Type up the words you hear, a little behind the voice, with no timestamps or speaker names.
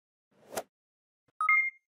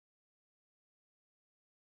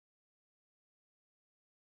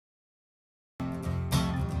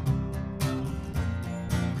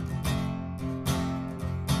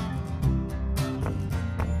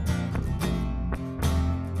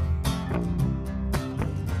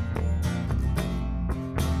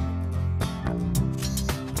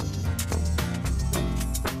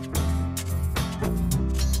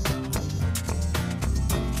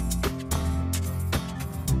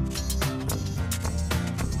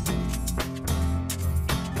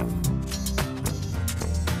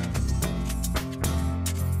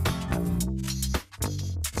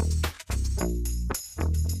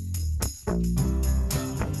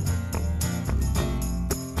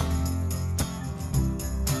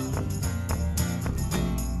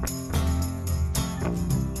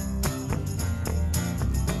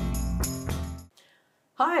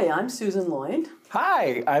Hi, I'm Susan Lloyd.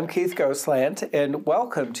 Hi, I'm Keith Ghostland, and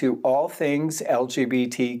welcome to All Things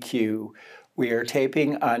LGBTQ. We are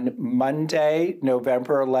taping on Monday,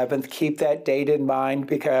 November 11th. Keep that date in mind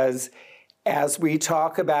because as we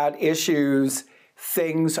talk about issues,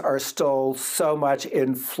 things are still so much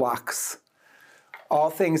in flux.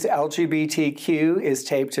 All Things LGBTQ is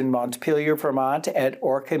taped in Montpelier, Vermont at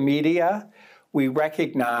Orca Media. We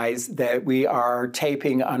recognize that we are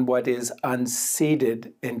taping on what is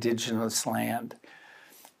unceded Indigenous land.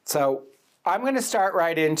 So I'm going to start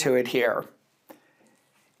right into it here.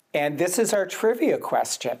 And this is our trivia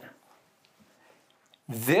question.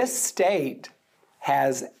 This state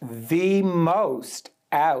has the most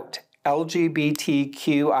out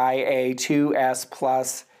LGBTQIA2S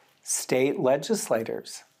plus state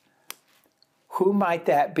legislators. Who might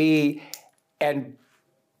that be? And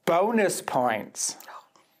bonus points.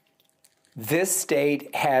 This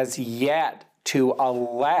state has yet to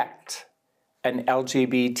elect an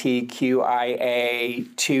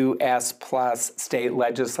LGBTQIA2S plus state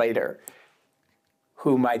legislator.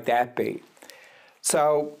 Who might that be?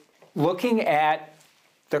 So looking at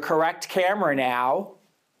the correct camera now,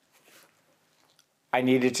 I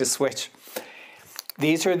needed to switch.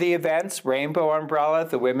 These are the events: Rainbow Umbrella,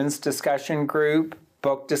 the Women's Discussion Group,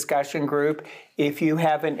 Book Discussion Group. If you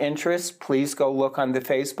have an interest, please go look on the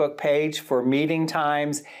Facebook page for meeting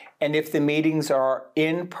times and if the meetings are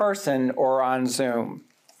in person or on Zoom.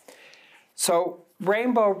 So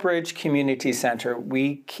Rainbow Bridge Community Center,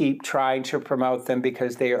 we keep trying to promote them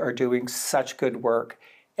because they are doing such good work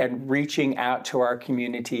and reaching out to our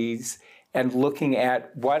communities and looking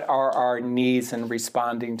at what are our needs and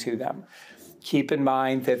responding to them. Keep in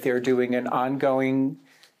mind that they're doing an ongoing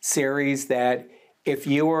series that if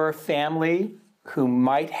you are a family who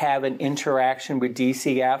might have an interaction with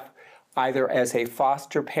DCF, either as a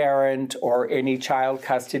foster parent or any child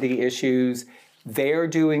custody issues, they're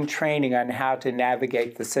doing training on how to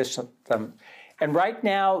navigate the system. And right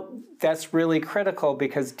now, that's really critical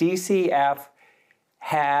because DCF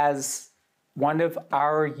has one of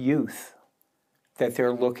our youth that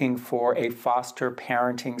they're looking for a foster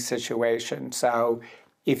parenting situation. So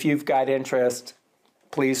if you've got interest,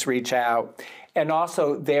 please reach out. And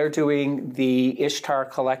also, they're doing the Ishtar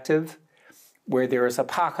Collective, where there is a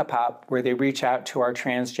Pop, where they reach out to our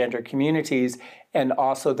transgender communities, and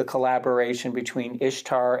also the collaboration between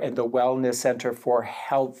Ishtar and the Wellness Center for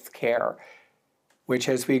Health Care, which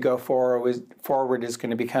as we go forward is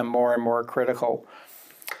going to become more and more critical.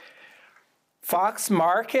 Fox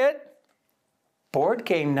Market, board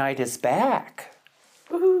game night is back.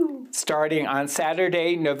 Woo-hoo. Starting on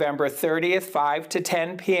Saturday, November 30th, 5 to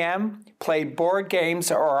 10 p.m. Play board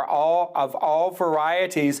games of all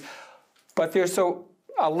varieties, but there's a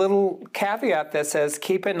little caveat that says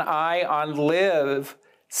keep an eye on Liv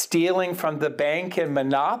stealing from the bank in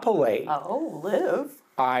Monopoly. Oh, Liv.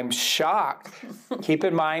 I'm shocked. Keep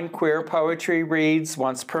in mind, queer poetry reads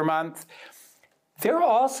once per month. They're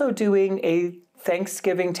also doing a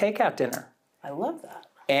Thanksgiving takeout dinner. I love that.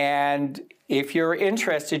 And if you're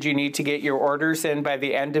interested, you need to get your orders in by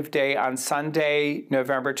the end of day on Sunday,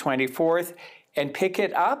 November 24th, and pick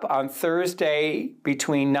it up on Thursday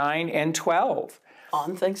between 9 and 12.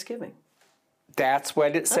 On Thanksgiving. That's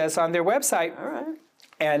what it says on their website. All right.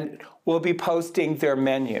 And we'll be posting their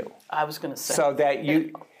menu. I was going to say. So that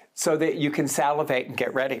you can salivate and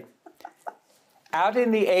get ready. Out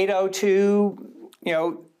in the 802,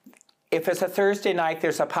 if it's a Thursday night,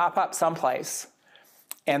 there's a pop-up someplace.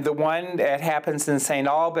 And the one that happens in St.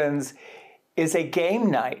 Albans is a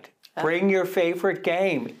game night. Bring your favorite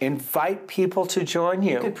game. Invite people to join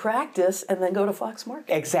you. You could practice and then go to Fox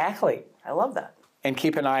Market. Exactly. I love that. And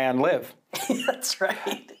keep an eye on Liv. That's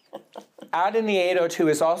right. Out in the 802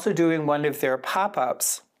 is also doing one of their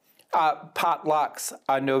pop-ups, potlucks,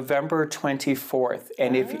 on November 24th.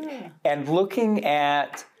 And and looking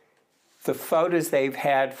at the photos they've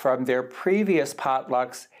had from their previous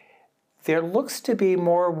potlucks, there looks to be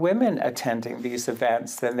more women attending these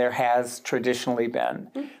events than there has traditionally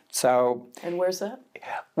been. So, and where's that?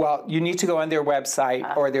 Well, you need to go on their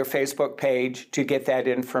website or their Facebook page to get that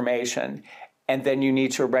information. And then you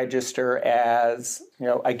need to register as,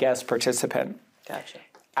 a guest participant. Gotcha.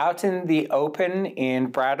 Out in the open in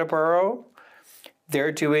Brattleboro,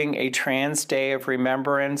 they're doing a Trans Day of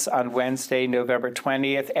Remembrance on Wednesday, November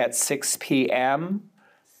 20th at 6 p.m.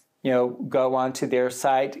 Go onto their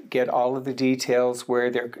site, get all of the details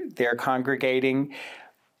where they're congregating.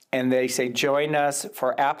 And they say, join us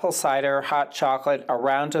for apple cider, hot chocolate, a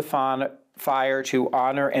round of fire to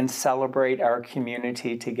honor and celebrate our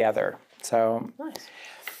community together. So, nice.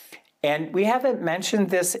 And we haven't mentioned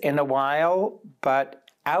this in a while, but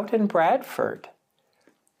out in Bradford.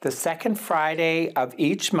 The second Friday of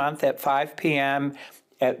each month at 5 p.m.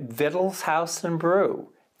 at Vittles House and Brew.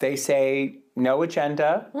 They say no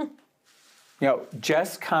agenda,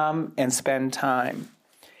 just come and spend time.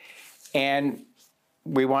 And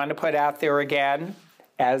we want to put out there again,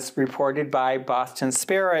 as reported by Boston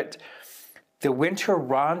Spirit, the Winter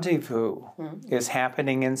Rendezvous is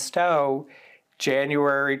happening in Stowe,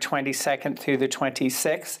 January 22nd through the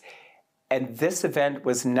 26th. And this event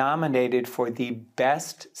was nominated for the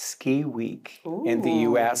best ski week in the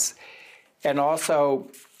U.S. And also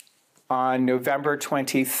on November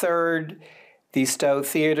 23rd, the Stowe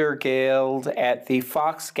Theater Guild at the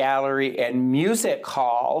Fox Gallery and Music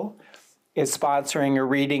Hall is sponsoring a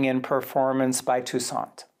reading and performance by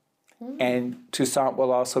Toussaint. And Toussaint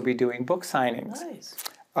will also be doing book signings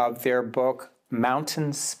of their book,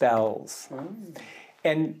 Mountain Spells.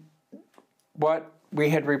 And what we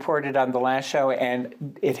had reported on the last show,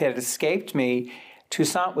 and it had escaped me,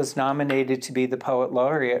 Toussaint was nominated to be the poet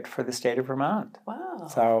laureate for the state of Vermont. Wow.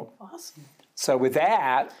 So awesome. So with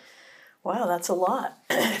that, wow, that's a lot.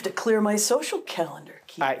 I have to clear my social calendar.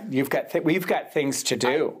 we've got things to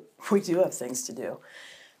do. We do have things to do.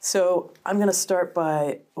 So I'm going to start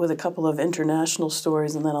with a couple of international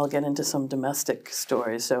stories, and then I'll get into some domestic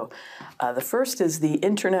stories. So the first is the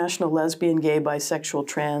International Lesbian, Gay, Bisexual,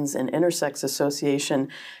 Trans, and Intersex Association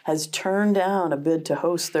has turned down a bid to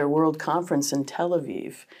host their World Conference in Tel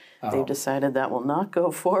Aviv. They've decided that will not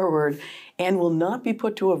go forward and will not be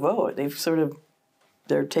put to a vote.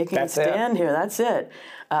 They're taking a stand here. That's it.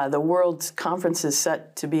 The World Conference is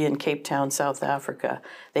set to be in Cape Town, South Africa.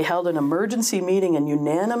 They held an emergency meeting and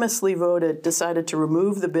unanimously decided to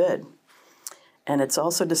remove the bid. And it's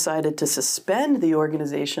also decided to suspend the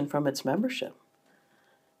organization from its membership.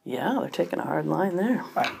 Yeah, they're taking a hard line there.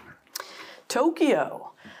 Tokyo.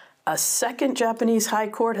 A second Japanese high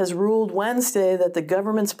court has ruled Wednesday that the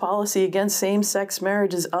government's policy against same-sex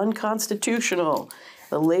marriage is unconstitutional,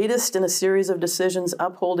 the latest in a series of decisions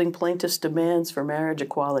upholding plaintiffs' demands for marriage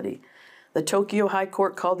equality. The Tokyo High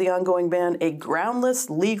Court called the ongoing ban a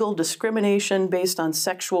groundless legal discrimination based on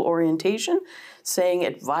sexual orientation, saying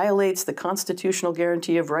it violates the constitutional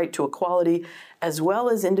guarantee of right to equality, as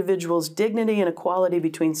well as individuals' dignity and equality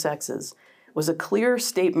between sexes. It was a clearer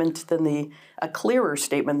statement than the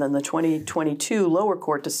 2022 lower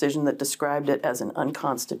court decision that described it as an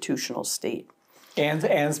unconstitutional state.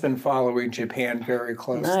 Anne's been following Japan very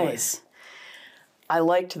closely. Nice. I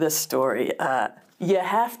liked this story. You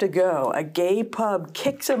have to go. A gay pub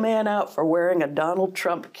kicks a man out for wearing a Donald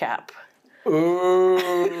Trump cap.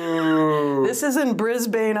 Ooh. This is in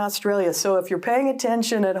Brisbane, Australia. So if you're paying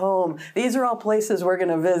attention at home, these are all places we're going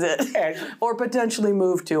to visit or potentially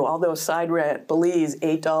move to. Although side rent, Belize,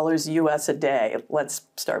 $8 US a day. Let's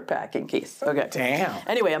start packing, Keith. Okay. Damn.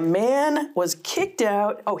 Anyway, a man was kicked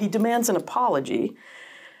out. Oh, he demands an apology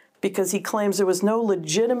because he claims there was no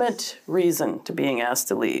legitimate reason to being asked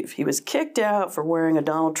to leave. He was kicked out for wearing a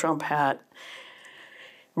Donald Trump hat.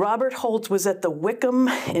 Robert Holt was at the Wickham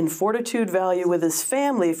in Fortitude Valley with his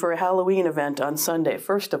family for a Halloween event on Sunday.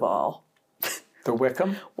 First of all, the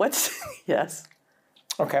Wickham? Yes.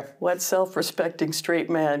 Okay. What self-respecting straight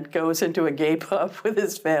man goes into a gay pub with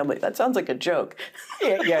his family? That sounds like a joke.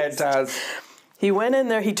 Yeah, it does. He went in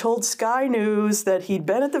there, he told Sky News that he'd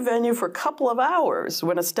been at the venue for a couple of hours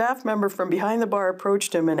when a staff member from behind the bar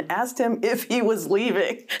approached him and asked him if he was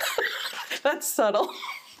leaving. That's subtle.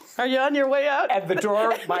 Are you on your way out? And the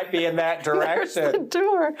door might be in that direction. There's the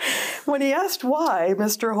door. When he asked why,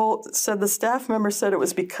 Mr. Holt said the staff member said it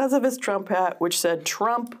was because of his Trump hat, which said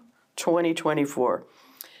Trump 2024.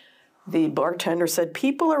 The bartender said,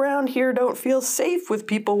 people around here don't feel safe with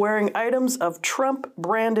people wearing items of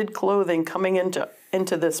Trump-branded clothing coming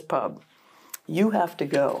into this pub. You have to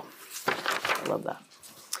go. I love that.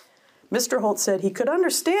 Mr. Holt said he could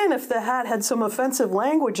understand if the hat had some offensive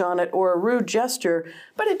language on it or a rude gesture,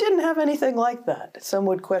 but it didn't have anything like that. Some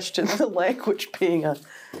would question the language being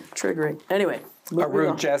triggering. Anyway. A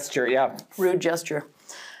rude gesture, yeah. Rude gesture.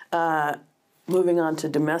 Moving on to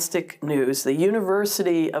domestic news. The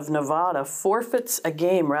University of Nevada forfeits a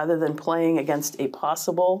game rather than playing against a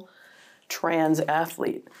possible trans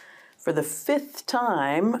athlete. For the fifth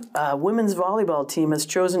time, a women's volleyball team has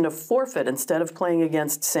chosen to forfeit instead of playing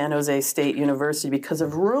against San Jose State University because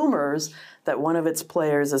of rumors that one of its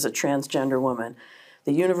players is a transgender woman.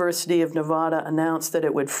 The University of Nevada announced that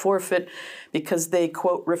it would forfeit because they,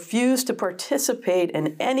 quote, refuse to participate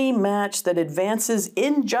in any match that advances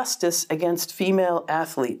injustice against female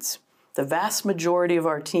athletes. The vast majority of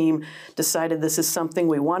our team decided this is something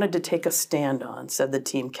we wanted to take a stand on, said the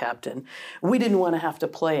team captain. We didn't want to have to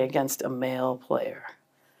play against a male player.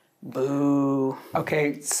 Boo.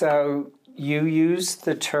 Okay, so you used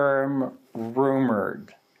the term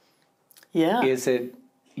rumored. Yeah. Is it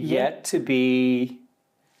yet to be...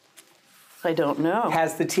 I don't know.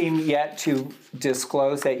 Has the team yet to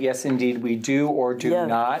disclose that, yes, indeed, we do or do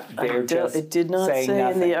not? They're just it did not saying say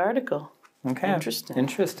nothing. in the article. Okay. Interesting.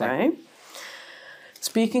 Interesting. Right?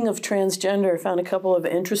 Speaking of transgender, I found a couple of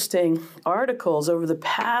interesting articles. Over the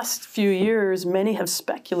past few years, many have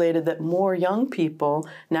speculated that more young people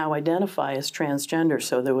now identify as transgender.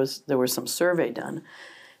 So there was some survey done.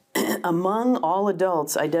 Among all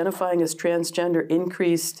adults, identifying as transgender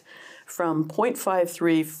increased from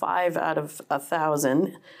 0.53, 5 out of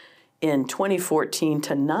 1,000 in 2014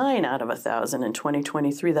 to 9 out of 1,000 in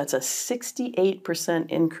 2023. That's a 68%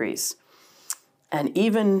 increase. And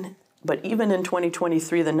even in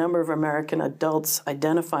 2023, the number of American adults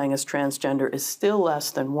identifying as transgender is still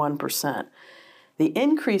less than 1%. The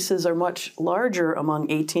increases are much larger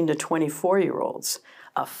among 18 to 24-year-olds,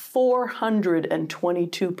 a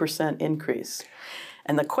 422% increase.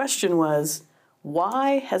 And the question was,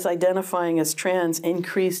 why has identifying as trans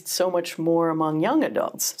increased so much more among young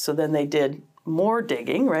adults? So then they did more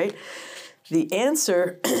digging, right? The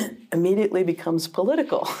answer immediately becomes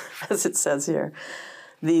political, as it says here.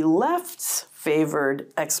 The left's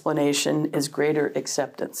favored explanation is greater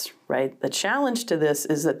acceptance, right? The challenge to this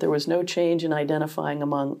is that there was no change in identifying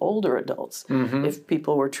among older adults if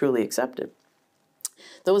people were truly accepted.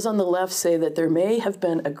 Those on the left say that there may have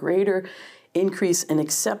been a greater increase in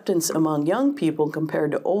acceptance among young people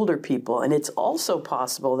compared to older people, and it's also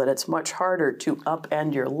possible that it's much harder to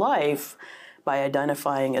upend your life by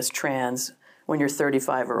identifying as trans when you're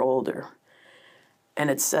 35 or older. And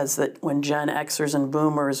it says that when Gen Xers and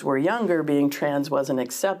Boomers were younger, being trans wasn't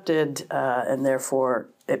accepted, and therefore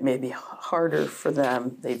it may be harder for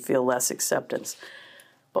them. They'd feel less acceptance.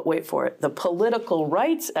 But wait for it. The political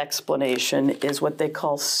rights explanation is what they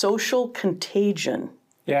call social contagion.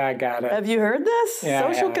 Yeah, I got it. Have you heard this?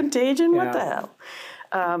 Yeah, Social contagion? What Yeah. the hell?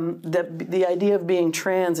 The idea of being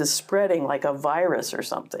trans is spreading like a virus or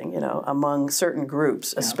something, among certain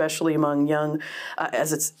groups, especially among young,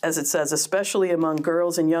 as it says, especially among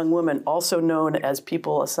girls and young women, also known as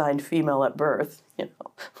people assigned female at birth.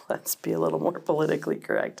 Let's be a little more politically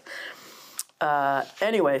correct.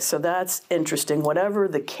 Anyway, so that's interesting. Whatever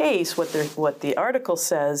the case, what the article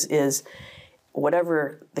says is,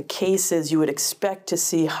 whatever the case is, you would expect to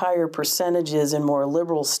see higher percentages in more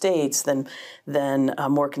liberal states than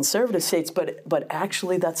more conservative states, but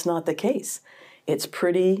actually that's not the case. It's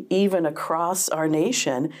pretty even across our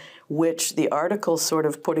nation, which the article sort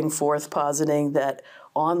of putting forth, positing that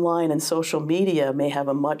online and social media may have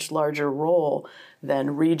a much larger role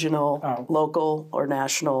than regional, local, or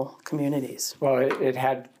national communities. Well, it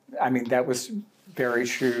had, that was very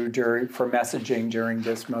true for messaging during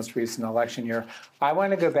this most recent election year. I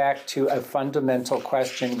want to go back to a fundamental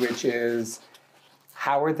question, which is,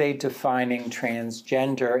 how are they defining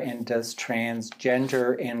transgender, and does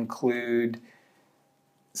transgender include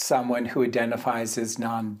someone who identifies as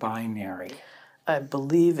non-binary? I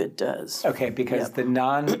believe it does. Okay, because the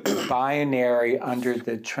non-binary under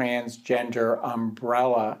the transgender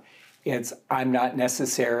umbrella, I'm not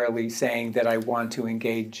necessarily saying that I want to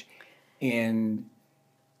engage in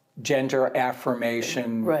gender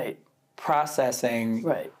affirmation processing.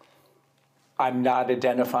 Right. I'm not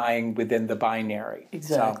identifying within the binary.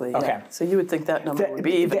 Exactly. So, okay. Yeah. So you would think that number would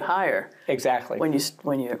be even higher. Exactly. When you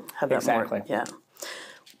have that more. Yeah.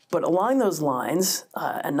 But along those lines,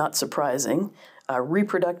 and not surprising,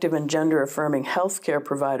 reproductive and gender-affirming healthcare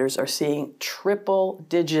providers are seeing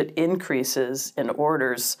triple-digit increases in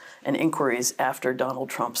orders and inquiries after Donald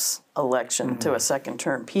Trump's election to a second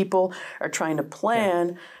term. People are trying to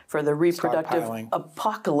plan for the reproductive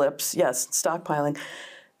apocalypse. Yes, stockpiling.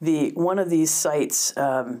 One of these sites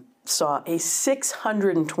saw a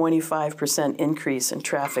 625% increase in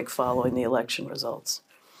traffic following the election results.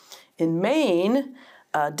 In Maine,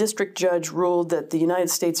 a district judge ruled that the United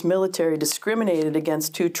States military discriminated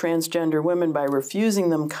against 2 transgender women by refusing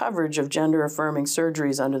them coverage of gender-affirming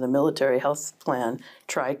surgeries under the military health plan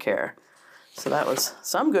TRICARE. So that was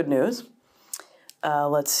some good news.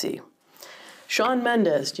 Let's see. Shawn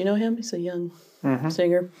Mendes, do you know him? He's a young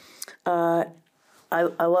singer. I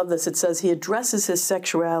love this. It says he addresses his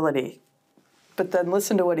sexuality, but then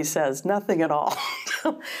listen to what he says. Nothing at all.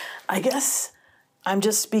 I guess I'm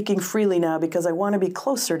just speaking freely now because I want to be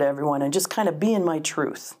closer to everyone and just kind of be in my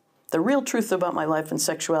truth. The real truth about my life and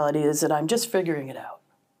sexuality is that I'm just figuring it out,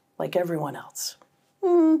 like everyone else.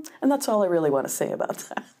 And that's all I really want to say about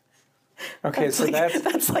that. Okay, so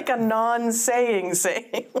that's like a non-saying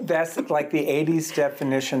saying. That's like the 80s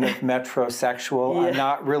definition of metrosexual. Yeah. I'm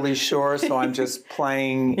not really sure, so I'm just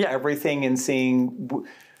playing everything and seeing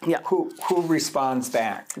who responds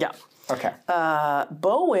back. Yeah. Okay.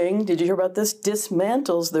 Boeing, did you hear about this?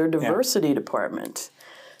 Dismantles their diversity department.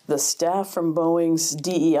 The staff from Boeing's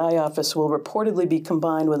DEI office will reportedly be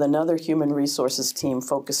combined with another human resources team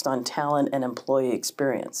focused on talent and employee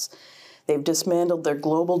experience. They've dismantled their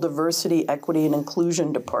global diversity, equity, and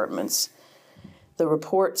inclusion departments. The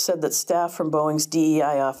report said that staff from Boeing's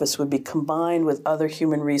DEI office would be combined with other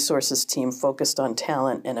human resources team focused on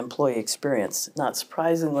talent and employee experience. Not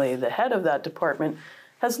surprisingly, the head of that department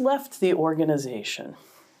has left the organization.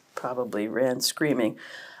 Probably ran screaming.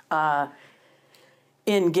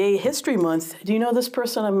 In Gay History Month, do you know this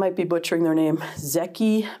person? I might be butchering their name.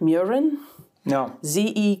 Zeki Müren? No.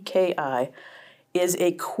 Zeki, is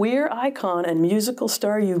a queer icon and musical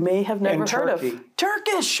star you may have never heard of.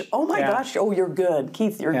 Turkish! Oh my gosh. Oh, you're good.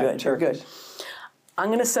 Keith, you're good. Turkish. You're good. I'm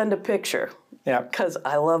going to send a picture. Yeah. Because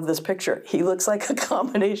I love this picture. He looks like a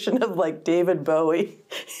combination of like David Bowie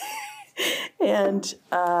and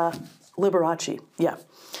Liberace. Yeah.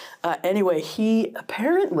 Anyway, he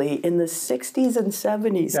apparently in the 60s and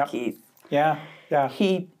 70s, Keith. Yeah.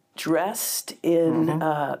 He dressed in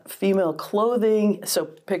female clothing, so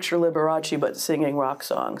picture Liberace, but singing rock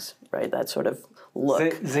songs, right? That sort of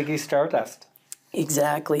look. Ziggy Stardust.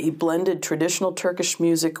 Exactly. He blended traditional Turkish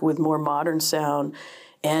music with more modern sound,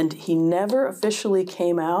 and he never officially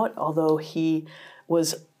came out, although he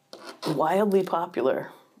was wildly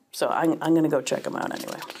popular. So I'm going to go check him out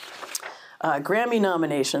anyway. Grammy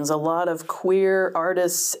nominations. A lot of queer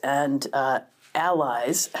artists and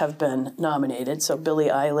allies have been nominated. So Billie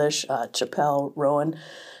Eilish, Chappelle Rowan,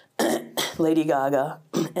 Lady Gaga,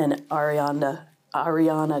 and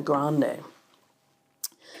Ariana Grande.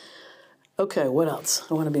 Okay, what else?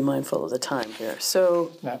 I want to be mindful of the time here.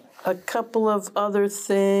 So a couple of other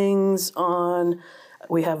things on...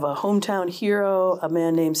 We have a hometown hero, a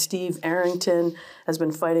man named Steve Arrington, has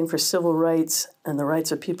been fighting for civil rights and the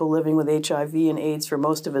rights of people living with HIV and AIDS for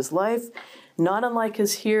most of his life. Not unlike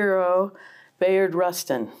his hero, Bayard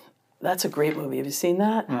Rustin. That's a great movie. Have you seen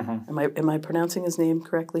that? Am I pronouncing his name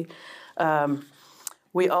correctly?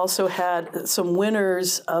 We also had some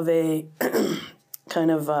winners of a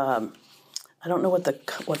kind of, I don't know what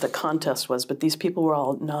the contest was, but these people were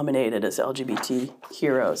all nominated as LGBT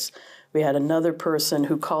heroes. We had another person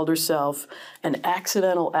who called herself an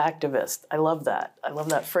accidental activist. I love that. I love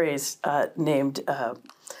that phrase, named,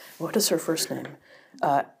 what is her first name?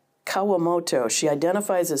 Kawamoto. She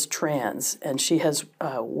identifies as trans, and she has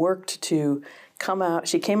worked to come out.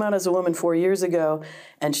 She came out as a woman 4 years ago,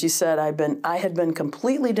 and she said, I had been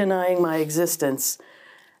completely denying my existence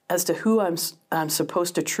as to who I'm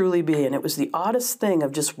supposed to truly be. And it was the oddest thing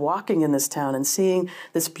of just walking in this town and seeing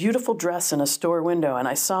this beautiful dress in a store window, and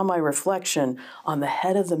I saw my reflection on the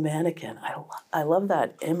head of the mannequin. I love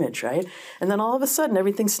that image, right? And then all of a sudden,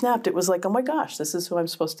 everything snapped. It was like, oh my gosh, this is who I'm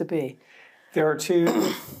supposed to be. There are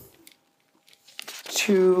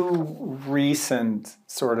two recent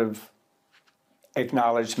sort of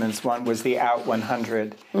acknowledgments. One was the Out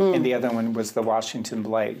 100, and the other one was the Washington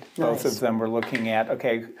Blade. Both of them were looking at,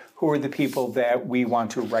 okay, who are the people that we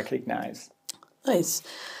want to recognize? Nice.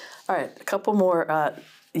 All right, a couple more.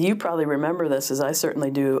 You probably remember this, as I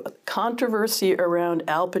certainly do. Controversy around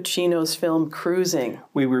Al Pacino's film Cruising.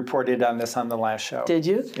 We reported on this on the last show. Did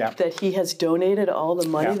you? Yeah. That he has donated all the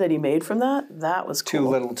money that he made from that? That was cool. Too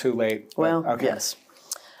little, too late. Well, yes.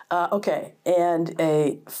 Okay, and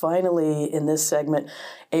finally in this segment,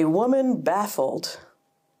 a woman baffled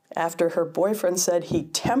after her boyfriend said he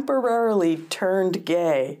temporarily turned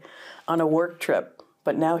gay on a work trip,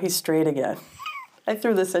 but now he's straight again. I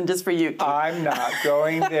threw this in just for you, Keith. I'm not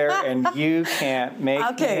going there, and you can't make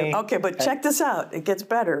me. Okay, but check this out. It gets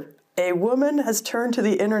better. A woman has turned to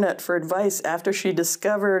the internet for advice after she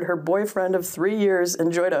discovered her boyfriend of 3 years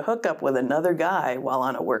enjoyed a hookup with another guy while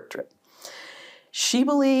on a work trip. She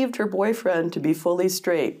believed her boyfriend to be fully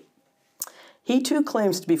straight. He too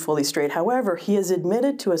claims to be fully straight. However, he has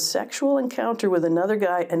admitted to a sexual encounter with another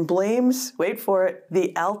guy and blames, wait for it,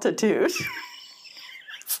 the altitude.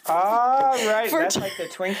 Right. That's like the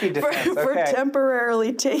Twinkie defense. For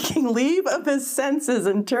temporarily taking leave of his senses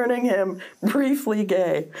and turning him briefly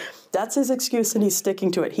gay. That's his excuse, and he's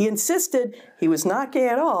sticking to it. He insisted he was not gay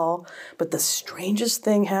at all, but the strangest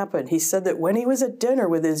thing happened. He said that when he was at dinner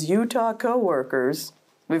with his Utah coworkers,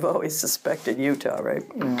 we've always suspected Utah, right?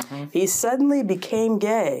 He suddenly became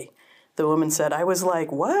gay. The woman said, I was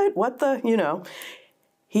like, what? What the,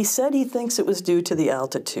 He said he thinks it was due to the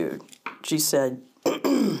altitude. She said,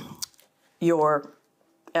 you're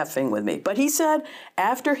effing with me. But he said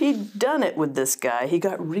after he'd done it with this guy, he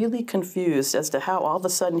got really confused as to how all of a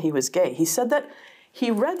sudden he was gay. He said that he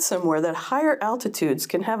read somewhere that higher altitudes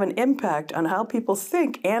can have an impact on how people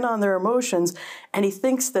think and on their emotions, and he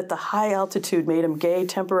thinks that the high altitude made him gay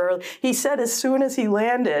temporarily. He said as soon as he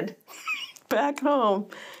landed back home,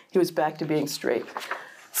 he was back to being straight.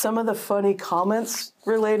 Some of the funny comments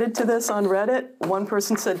related to this on Reddit, one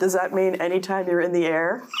person said, "Does that mean anytime you're in the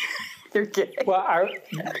air, you're gay?" Well,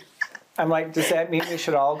 I'm like, does that mean we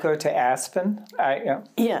should all go to Aspen?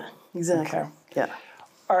 Yeah, exactly. Okay. Yeah.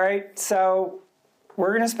 All right, so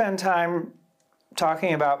we're going to spend time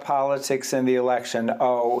talking about politics in the election.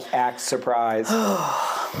 Oh, act surprised.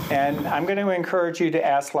 And I'm going to encourage you to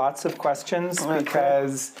ask lots of questions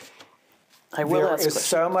because there is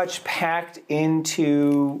so much packed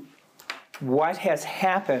into what has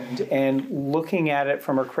happened and looking at it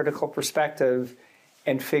from a critical perspective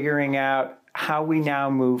and figuring out how we now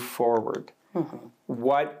move forward. Mm-hmm.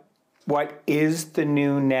 What is the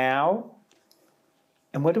new now?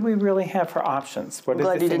 And what do we really have for options? I'm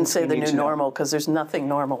glad you didn't say the new normal, because there's nothing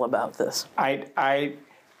normal about this. I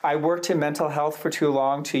worked in mental health for too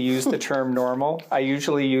long to use the term normal. I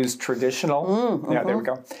usually use traditional. Yeah, there we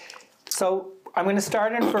go. So I'm going to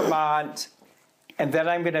start in Vermont, and then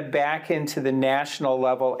I'm going to back into the national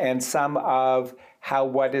level and some of how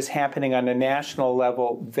what is happening on a national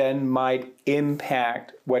level then might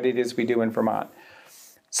impact what it is we do in Vermont.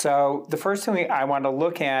 So the first thing I want to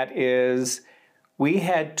look at is we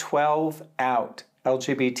had 12 out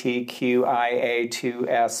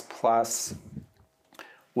LGBTQIA2S plus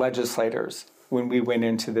legislators when we went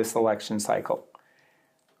into this election cycle.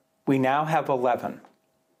 We now have 11.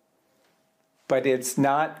 But it's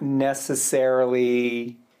not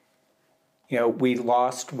necessarily, we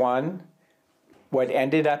lost one. What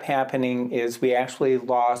ended up happening is we actually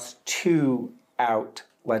lost 2 out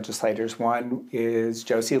legislators. One is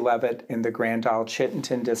Josie Levitt in the Grand Isle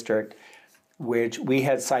Chittenden district, which we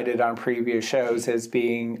had cited on previous shows as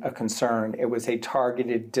being a concern. It was a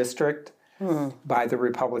targeted district by the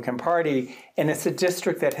Republican Party, and it's a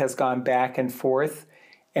district that has gone back and forth.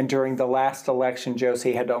 And during the last election,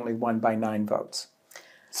 Josie had only won by 9 votes.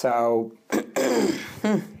 So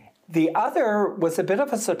the other was a bit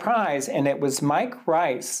of a surprise, and it was Mike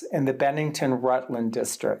Rice in the Bennington-Rutland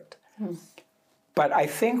district. But I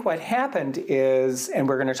think what happened is, and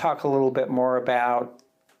we're going to talk a little bit more about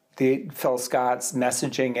Phil Scott's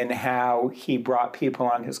messaging and how he brought people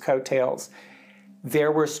on his coattails.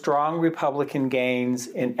 There were strong Republican gains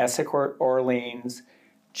in Essex, Orleans,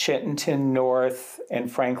 Chittenden North, and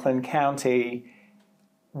Franklin County,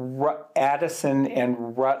 Addison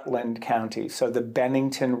and Rutland County. So the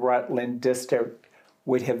Bennington-Rutland district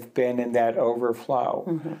would have been in that overflow.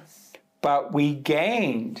 Mm-hmm. But we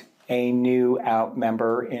gained a new out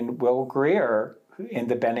member in Will Greer in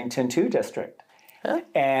the Bennington 2 district. Huh?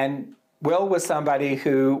 And Will was somebody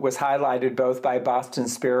who was highlighted both by Boston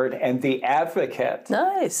Spirit and The Advocate.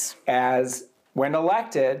 Nice. As when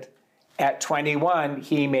elected, at 21,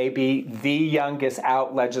 he may be the youngest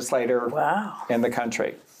out legislator in the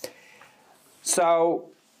country. So,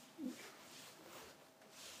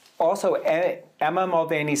 also, Emma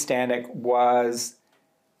Mulvaney-Stanek was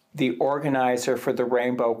the organizer for the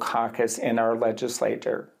Rainbow Caucus in our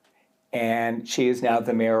legislature, and she is now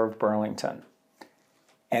the mayor of Burlington.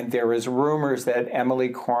 And there is rumors that Emily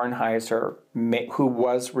Kornheiser, who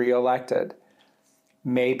was reelected,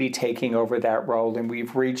 may be taking over that role, and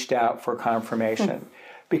we've reached out for confirmation.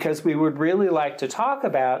 Because we would really like to talk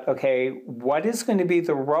about, okay, what is going to be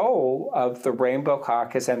the role of the Rainbow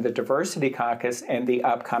Caucus and the Diversity Caucus in the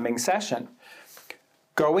upcoming session?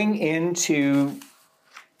 Going into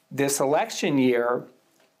this election year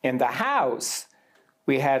in the House,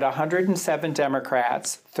 we had 107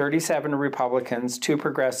 Democrats, 37 Republicans, 2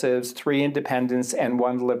 progressives, 3 independents, and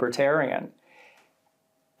 1 libertarian.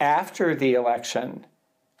 After the election,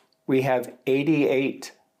 we have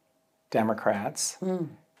 88 Democrats,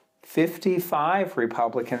 55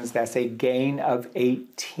 Republicans. That's a gain of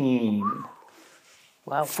 18.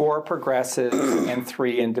 Wow. 4 progressives and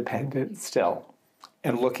 3 independents still.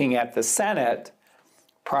 And looking at the Senate,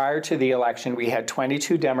 prior to the election, we had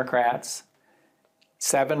 22 Democrats,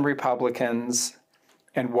 7 Republicans,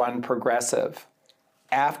 and 1 progressive.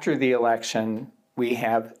 After the election, we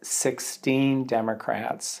have 16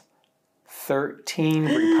 Democrats, 13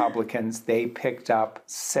 Republicans. They picked up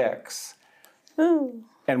 6,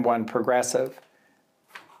 and 1 progressive.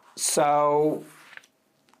 So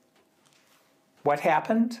what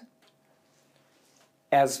happened?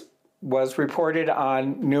 As was reported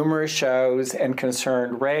on numerous shows and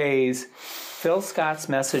Concerned Rays, Phil Scott's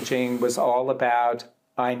messaging was all about,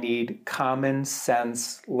 I need common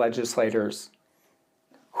sense legislators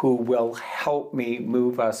who will help me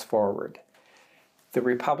move us forward. The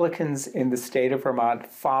Republicans in the state of Vermont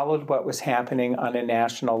followed what was happening on a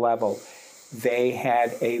national level. They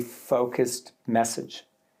had a focused message.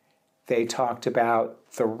 They talked about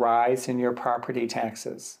the rise in your property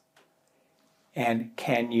taxes and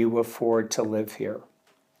can you afford to live here?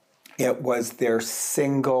 It was their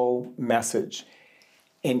single message.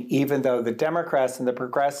 And even though the Democrats and the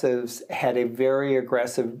progressives had a very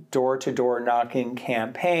aggressive door-to-door knocking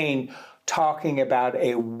campaign talking about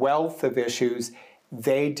a wealth of issues,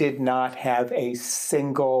 they did not have a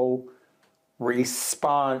single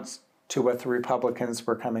response to what the Republicans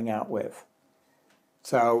were coming out with.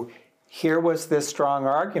 So here was this strong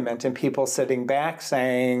argument and people sitting back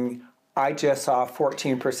saying, I just saw a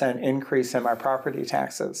 14% increase in my property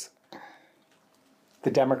taxes. The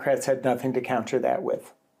Democrats had nothing to counter that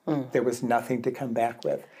with. There was nothing to come back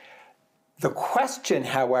with. The question,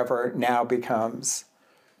 however, now becomes,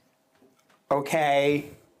 okay,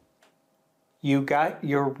 you got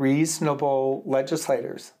your reasonable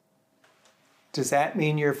legislators. Does that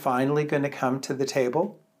mean you're finally going to come to the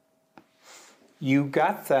table? You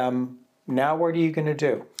got them. Now what are you going to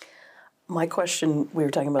do? My question, we were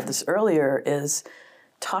talking about this earlier, is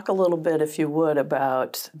talk a little bit, if you would,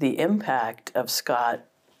 about the impact of Scott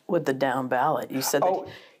with the down ballot. You said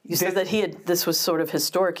that he had, this was sort of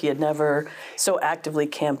historic. He had never so actively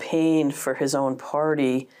campaigned for his own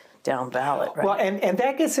party down ballot, right? Well, and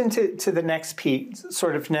that gets into the next piece,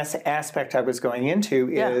 sort of next aspect I was going into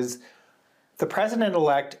is the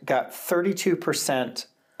president-elect got 32%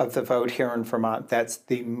 of the vote here in Vermont. That's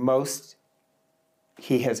the most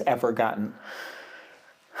he has ever gotten.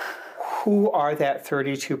 Who are that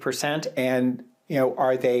 32%? And, you know,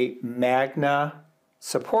 are they MAGNA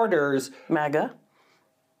supporters? MAGA?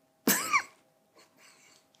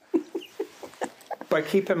 But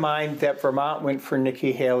keep in mind that Vermont went for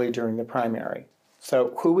Nikki Haley during the primary.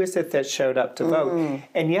 So who is it that showed up to vote?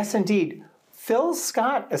 And yes, indeed, Phil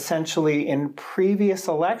Scott essentially in previous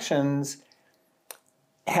elections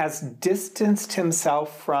has distanced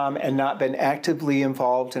himself from and not been actively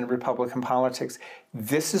involved in Republican politics.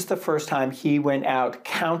 This is the first time he went out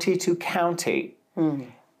county to county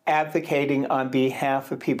advocating on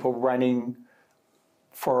behalf of people running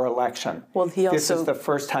for election. Well, this is the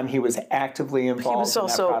first time he was actively involved in that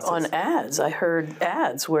process. He was also on ads. I heard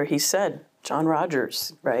ads where he said John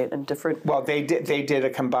Rogers, right, and different. Well, they did a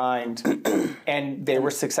combined, and they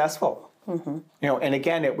were successful. You know, and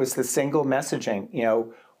again, it was the single messaging. You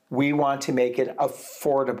know, we want to make it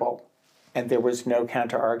affordable, and there was no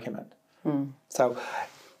counter argument. So,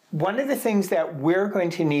 one of the things that we're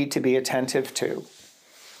going to need to be attentive to,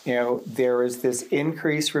 you know, there is this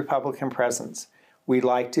increased Republican presence. We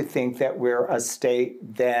like to think that we're a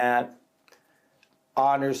state that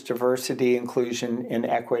honors diversity, inclusion, and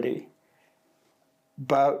equity.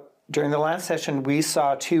 But during the last session, we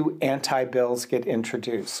saw 2 anti-bills get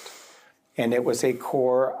introduced. And it was a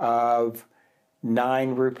core of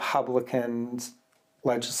 9 Republican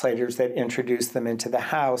legislators that introduced them into the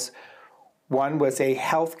House. One was a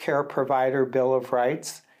health care provider bill of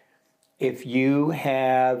rights. If you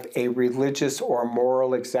have a religious or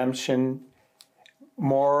moral exception,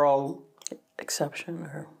 or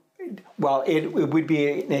well, it would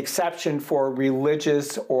be an exception for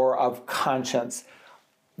religious or of conscience.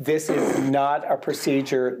 This is not a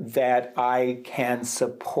procedure that I can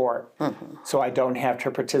support, so I don't have to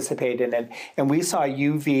participate in it. And we saw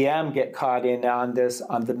UVM get caught in on this,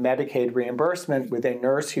 on the Medicaid reimbursement, with a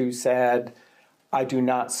nurse who said, I do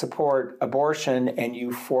not support abortion, and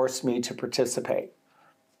you force me to participate.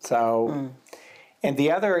 So, and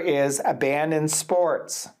the other is a ban in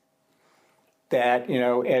sports that, you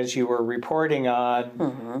know, as you were reporting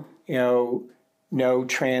on, you know, no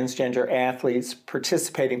transgender athletes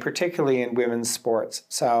participating, particularly in women's sports.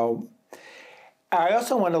 So I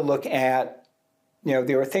also want to look at, you know,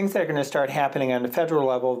 there are things that are going to start happening on the federal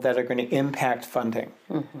level that are going to impact funding.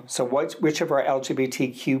 So which of our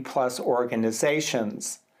LGBTQ plus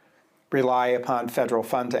organizations rely upon federal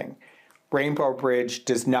funding? Rainbow Bridge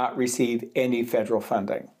does not receive any federal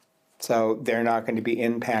funding, so they're not going to be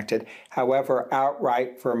impacted. However,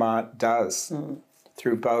 Outright Vermont does.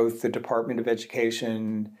 Through both the Department of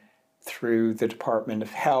Education, through the Department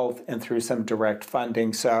of Health, and through some direct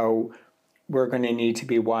funding. So we're going to need to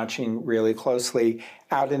be watching really closely.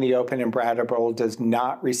 Out in the Open and Brattleboro does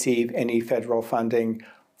not receive any federal funding.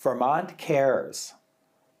 Vermont Cares,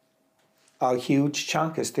 a huge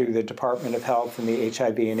chunk is through the Department of Health and the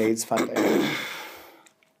HIV and AIDS funding.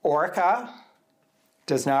 ORCA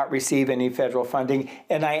does not receive any federal funding.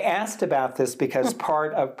 And I asked about this because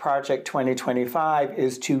part of Project 2025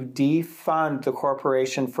 is to defund the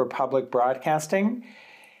Corporation for Public Broadcasting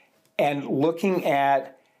and looking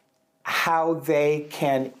at how they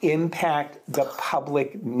can impact the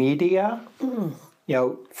public media. You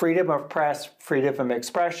know, freedom of press, freedom of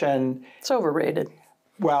expression. It's overrated.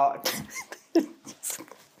 Well,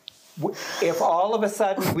 if all of a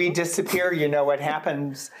sudden we disappear, you know what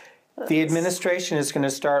happens? The administration is going to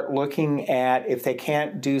start looking at if they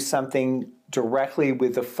can't do something directly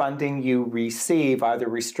with the funding you receive, either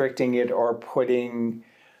restricting it or putting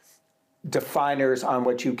definers on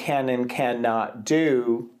what you can and cannot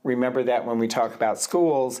do. Remember that when we talk about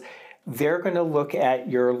schools, they're going to look at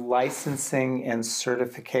your licensing and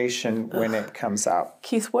certification when it comes out.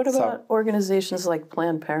 Keith, what about organizations like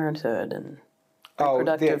Planned Parenthood and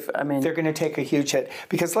reproductive? They're going to take a huge hit.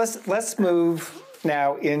 Because let's move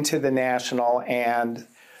now into the national, and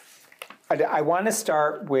I want to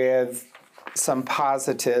start with some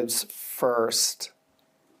positives first.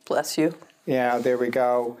 Bless you. Yeah, there we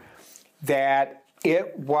go. That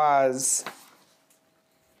it was,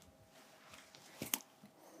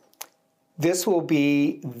 this will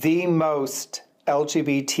be the most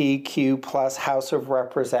LGBTQ plus House of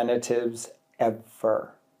Representatives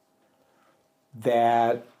ever.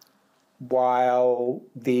 That while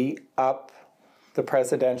the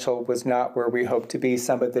presidential was not where we hoped to be,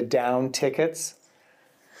 some of the down tickets,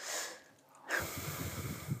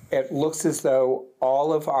 it looks as though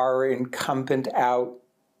all of our incumbent out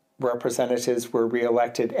representatives were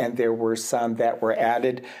reelected, and there were some that were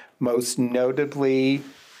added, most notably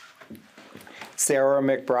Sarah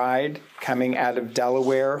McBride, coming out of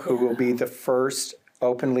Delaware, who will be the first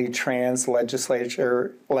openly trans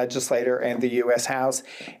legislator in the U.S. House,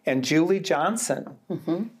 and Julie Johnson,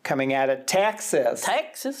 coming out of Texas,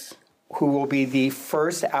 who will be the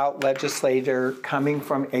first out legislator coming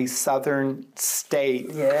from a southern state.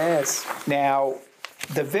 Yes. Now,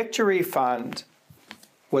 the Victory Fund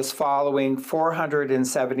was following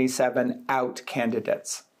 477 out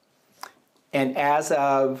candidates. And as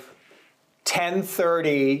of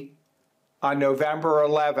 10:30 on November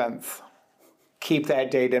 11th, keep that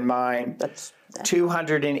date in mind,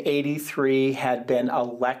 283 had been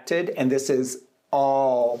elected, and this is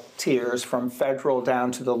all tiers from federal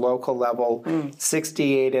down to the local level.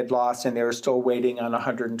 68 had lost, and they were still waiting on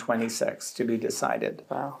 126 to be decided.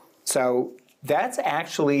 Wow. So that's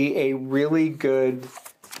actually a really good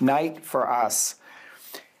night for us.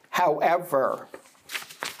 However,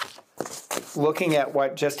 looking at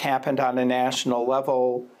what just happened on a national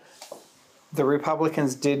level, the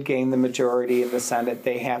Republicans did gain the majority in the Senate.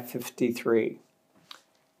 They have 53.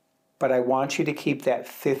 But I want you to keep that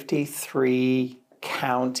 53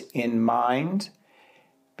 count in mind,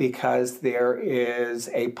 because there is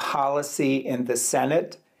a policy in the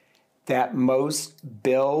Senate that most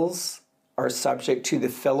bills are subject to the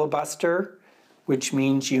filibuster, which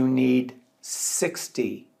means you need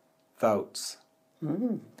 60 votes.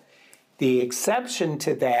 The exception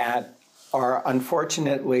to that are,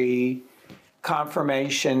 unfortunately,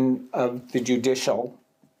 confirmation of the judicial,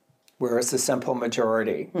 where it's a simple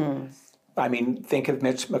majority. I mean, think of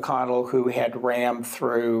Mitch McConnell, who had rammed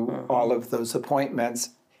through all of those appointments.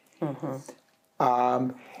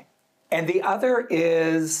 And the other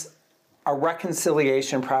is a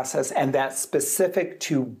reconciliation process, and that's specific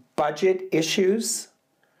to budget issues.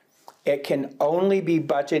 It can only be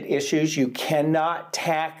budget issues. You cannot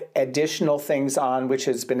tack additional things on, which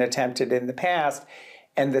has been attempted in the past.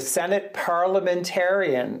 And the Senate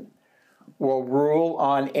parliamentarian will rule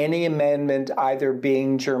on any amendment either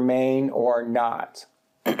being germane or not.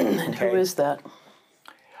 And who is that?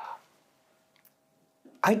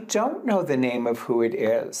 I don't know the name of who it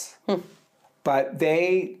is, but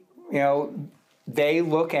they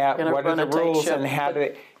look at what are the rules and how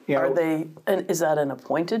to, Are they, and is that an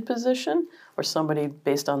appointed position or somebody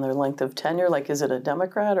based on their length of tenure? Like, is it a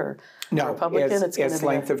Democrat or a Republican? It's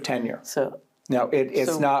length of tenure. So no,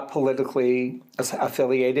 it's not politically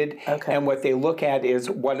affiliated. Okay. And what they look at is,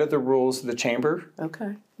 what are the rules of the chamber?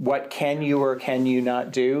 Okay. What can you or can you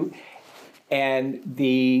not do? And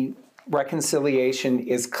the reconciliation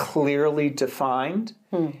is clearly defined,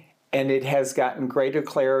 and it has gotten greater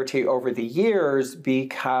clarity over the years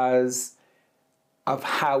because of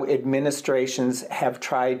how administrations have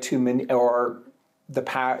tried to, or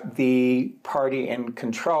the party in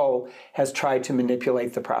control has tried to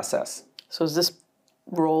manipulate the process. So is this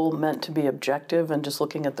role meant to be objective and just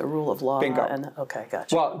looking at the rule of law? Bingo. Okay,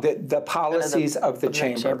 gotcha. Well, the policies of the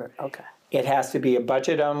chamber. Okay. It has to be a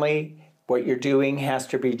budget only. What you're doing has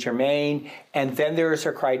to be germane. And then there's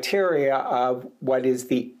a criteria of what is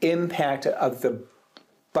the impact of the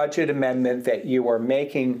budget amendment that you are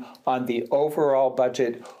making on the overall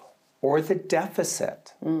budget or the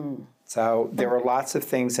deficit. So there are lots of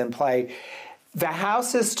things in play. The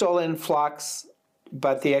House is still in flux,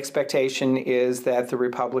 but the expectation is that the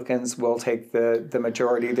Republicans will take the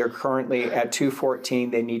majority. They're currently at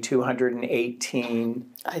 214. They need 218.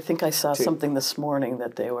 I think I saw something this morning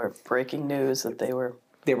that they were breaking news that they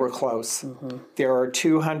were close. There are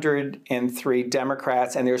 203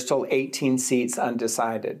 Democrats, and there's still 18 seats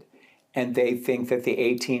undecided. And they think that the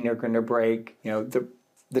 18 are going to break.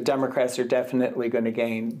 The Democrats are definitely going to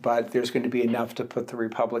gain, but there's going to be enough to put the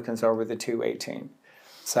Republicans over the 218.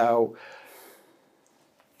 So,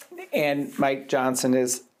 and Mike Johnson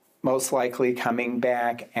is most likely coming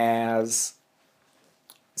back as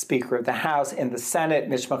Speaker of the House. In the Senate,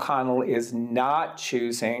 Mitch McConnell is not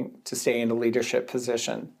choosing to stay in a leadership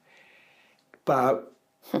position. But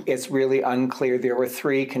it's really unclear. There were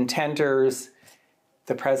 3 contenders.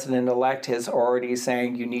 The president-elect is already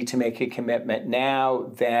saying you need to make a commitment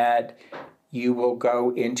now that you will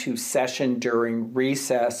go into session during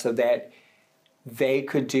recess so that they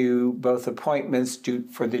could do both appointments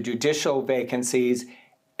for the judicial vacancies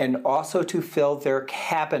and also to fill their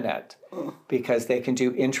cabinet, because they can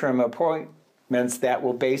do interim appointments that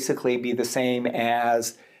will basically be the same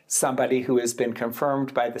as somebody who has been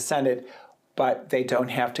confirmed by the Senate, but they don't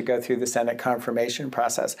have to go through the Senate confirmation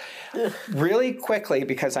process. Really quickly,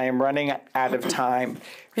 because I am running out of time,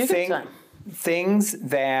 things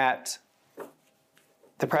that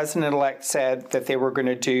the president-elect said that they were going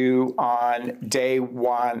to do on day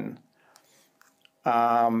 1,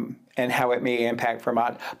 and how it may impact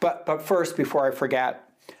Vermont. But first, before I forget,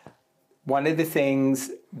 one of the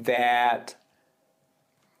things that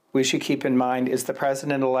we should keep in mind is the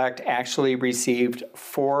president-elect actually received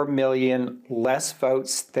 4 million less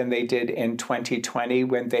votes than they did in 2020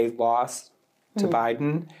 when they lost to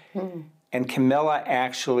Biden. And Camilla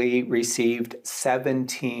actually received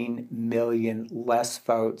 17 million less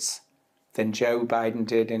votes than Joe Biden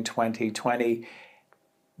did in 2020.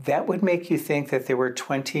 That would make you think that there were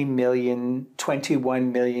 21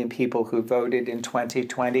 million people who voted in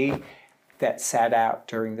 2020 that sat out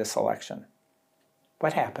during this election.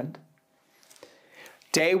 What happened?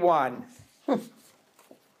 Day 1,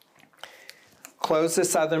 close the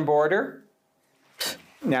southern border.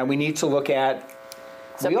 Now we need to look at.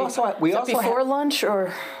 Is that before lunch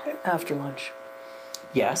or after lunch?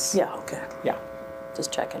 Yes. Yeah. Okay. Yeah.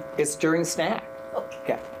 Just checking. It's during snack. Okay.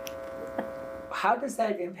 Yeah. How does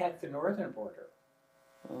that impact the northern border?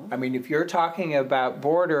 I mean, if you're talking about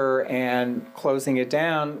border and closing it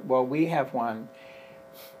down, well, we have one.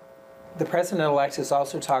 The president-elect has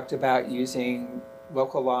also talked about using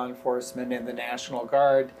local law enforcement and the National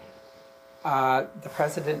Guard. The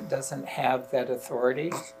president doesn't have that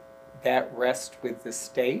authority. That rests with the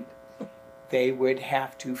state. They would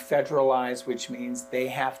have to federalize, which means they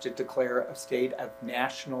have to declare a state of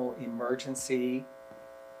national emergency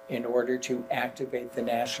in order to activate the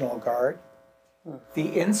National Guard.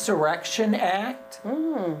 The Insurrection Act,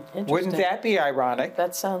 wouldn't that be ironic?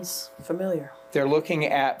 That sounds familiar. They're looking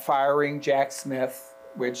at firing Jack Smith,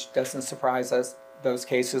 which doesn't surprise us. Those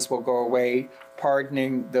cases will go away,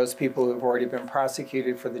 pardoning those people who've already been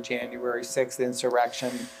prosecuted for the January 6th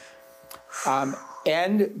insurrection.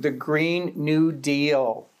 And the Green New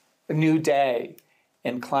Deal, New Day,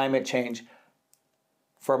 and climate change.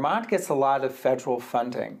 Vermont gets a lot of federal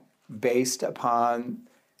funding based upon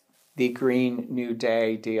the Green New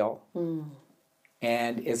Day deal.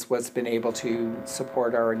 And it's what's been able to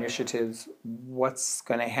support our initiatives. What's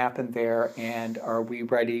going to happen there, and are we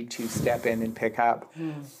ready to step in and pick up?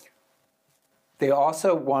 They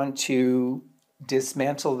also want to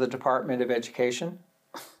dismantle the Department of Education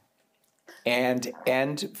and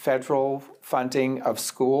end federal funding of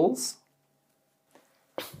schools.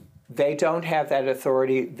 They don't have that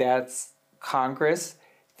authority. That's Congress.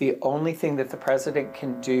 The only thing that the president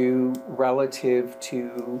can do relative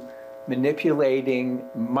to manipulating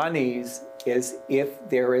monies is if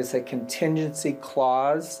there is a contingency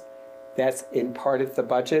clause that's in part of the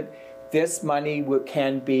budget. This money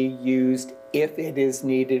can be used if it is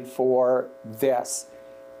needed for this.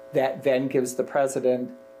 That then gives the president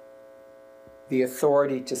the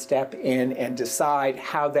authority to step in and decide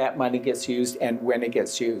how that money gets used and when it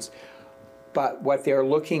gets used. But what they're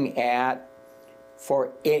looking at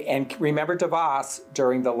for it, and remember DeVos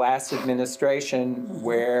during the last administration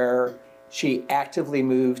where she actively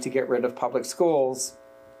moved to get rid of public schools,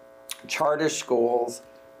 charter schools,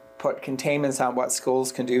 put containments on what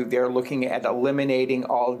schools can do. They're looking at eliminating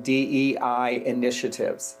all DEI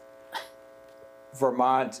initiatives.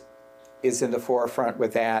 Vermont is in the forefront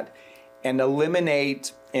with that. And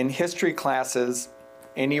eliminate in history classes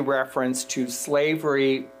any reference to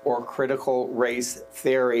slavery or critical race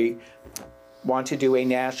theory. Want to do a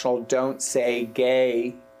national Don't Say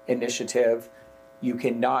Gay initiative. You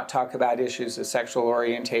cannot talk about issues of sexual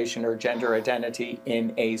orientation or gender identity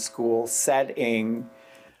in a school setting.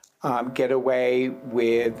 Get away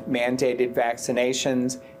with mandated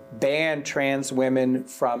vaccinations. Ban trans women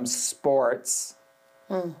from sports.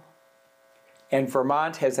 And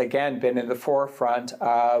Vermont has, again, been in the forefront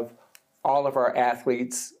of all of our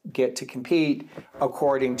athletes get to compete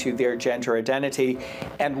according to their gender identity.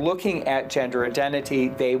 And looking at gender identity,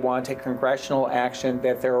 they want a congressional action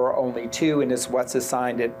that there are only two, and it's what's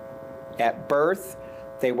assigned at birth.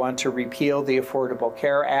 They want to repeal the Affordable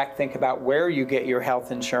Care Act. Think about where you get your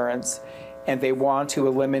health insurance. And they want to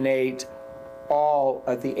eliminate all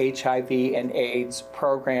of the HIV and AIDS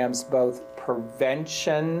programs, both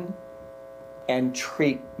prevention and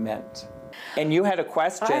treatment. And you had a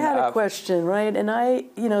question. I had a question, right? And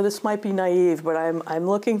this might be naive, but I'm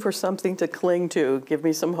looking for something to cling to. Give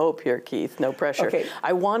me some hope here, Keith. No pressure. Okay.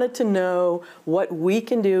 I wanted to know what we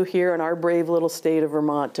can do here in our brave little state of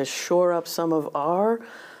Vermont to shore up some of our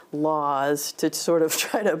laws, to sort of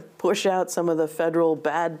try to push out some of the federal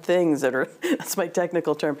bad things that are, that's my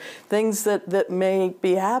technical term, things that may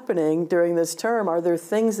be happening during this term. Are there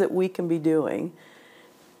things that we can be doing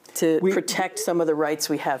to protect some of the rights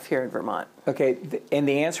we have here in Vermont? Okay, and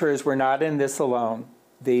the answer is we're not in this alone.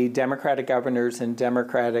 The Democratic governors and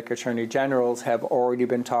Democratic attorney generals have already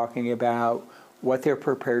been talking about what they're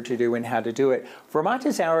prepared to do and how to do it. Vermont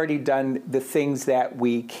has already done the things that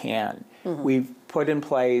we can. We've put in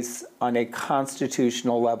place on a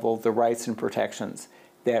constitutional level the rights and protections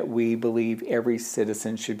that we believe every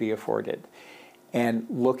citizen should be afforded. And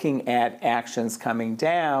looking at actions coming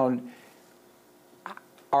down,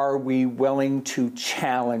 are we willing to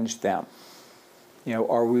challenge them?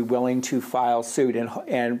 Are we willing to file suit?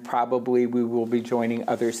 And probably we will be joining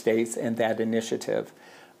other states in that initiative.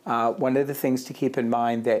 One of the things to keep in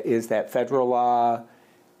mind is that federal law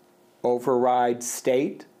overrides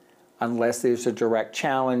state unless there's a direct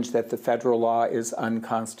challenge that the federal law is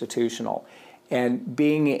unconstitutional. And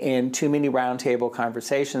being in too many roundtable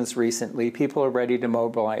conversations recently, people are ready to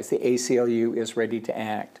mobilize. The ACLU is ready to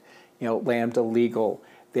act. Lambda Legal.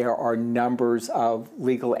 There are numbers of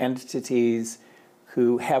legal entities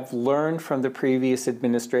who have learned from the previous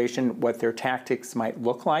administration what their tactics might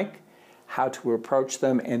look like, how to approach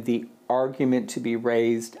them, and the argument to be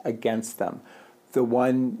raised against them. The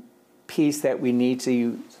one piece that we need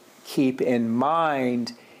to keep in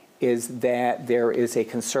mind is that there is a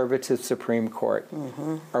conservative Supreme Court.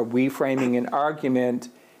 Are we framing an argument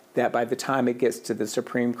that by the time it gets to the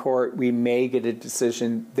Supreme Court, we may get a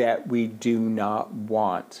decision that we do not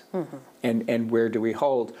want? And where do we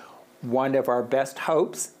hold? One of our best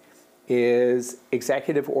hopes is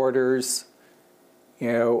executive orders,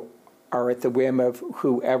 are at the whim of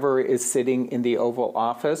whoever is sitting in the Oval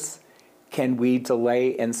Office. Can we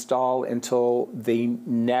delay and stall until the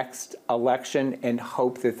next election and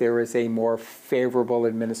hope that there is a more favorable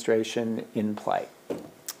administration in play?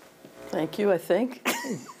 Thank you, I think.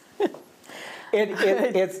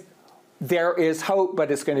 There is hope,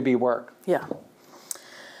 but it's going to be work. Yeah.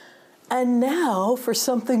 And now for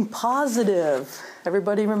something positive.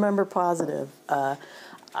 Everybody remember positive.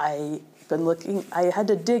 I've been looking, I had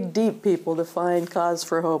to dig deep, people, to find cause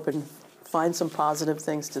for hope and find some positive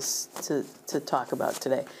things to talk about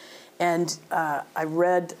today. And I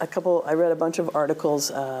read a bunch of articles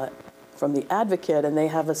from The Advocate, and they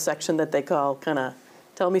have a section that they call kind of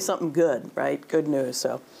tell me something good, right? Good news.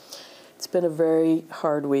 So it's been a very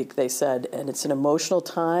hard week, they said, and it's an emotional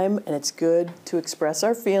time, and it's good to express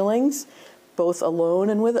our feelings, both alone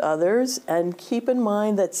and with others, and keep in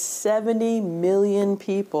mind that 70 million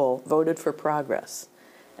people voted for progress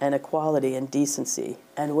and equality and decency,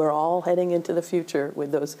 and we're all heading into the future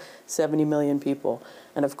with those 70 million people.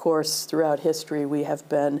 And of course, throughout history, we have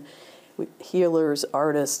been healers,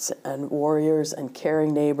 artists, and warriors, and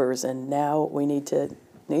caring neighbors, and now we need to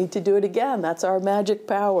do it again. That's our magic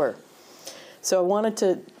power. So I wanted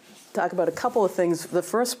to talk about a couple of things. The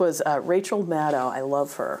first was Rachel Maddow. I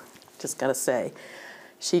love her, just gotta say.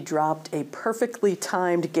 She dropped a perfectly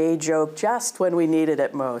timed gay joke just when we needed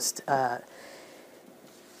it most.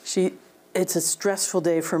 It's a stressful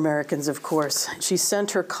day for Americans, of course. She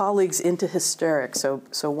sent her colleagues into hysterics.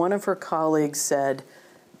 So one of her colleagues said,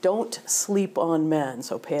 "Don't sleep on men,"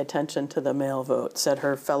 so pay attention to the male vote, said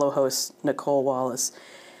her fellow host, Nicole Wallace.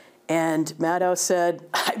 And Maddow said,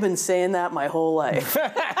 I've been saying that my whole life.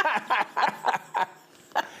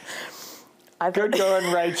 Good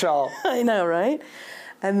going, Rachel. I know, right?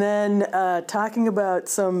 And then talking about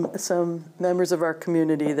some members of our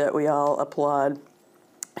community that we all applaud,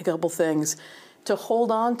 a couple things to hold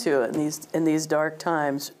on to in these dark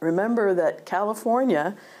times. Remember that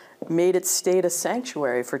California made its state a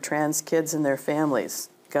sanctuary for trans kids and their families.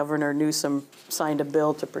 Governor Newsom signed a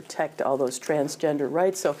bill to protect all those transgender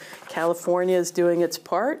rights. So California is doing its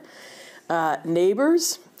part.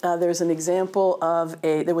 Neighbors, there's an example of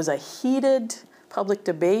there was a heated public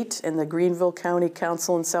debate in the Greenville County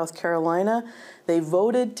Council in South Carolina. They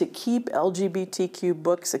voted to keep LGBTQ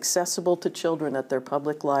books accessible to children at their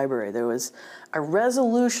public library. There was a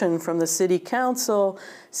resolution from the city council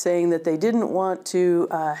saying that they didn't want to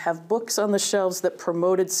have books on the shelves that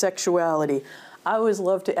promoted sexuality. I always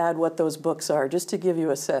love to add what those books are, just to give you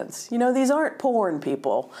a sense. You know, these aren't porn,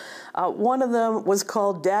 people. One of them was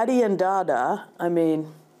called Daddy and Dada. I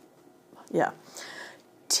mean, yeah.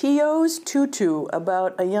 Tio's Tutu,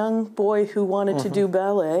 about a young boy who wanted to do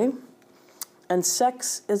ballet. And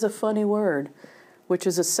Sex is a Funny Word, which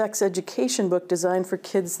is a sex education book designed for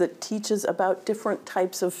kids that teaches about different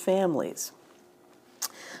types of families.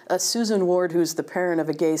 Susan Ward, who's the parent of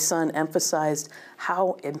a gay son, emphasized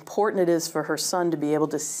how important it is for her son to be able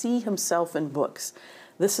to see himself in books.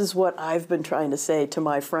 This is what I've been trying to say to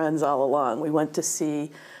my friends all along. We went to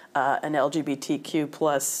see an LGBTQ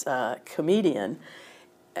plus comedian,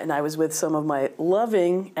 and I was with some of my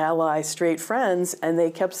loving ally straight friends, and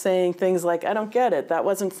they kept saying things like, I don't get it, that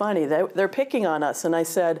wasn't funny, they're picking on us. And I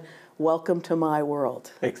said, welcome to my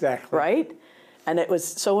world. Exactly. Right? And it was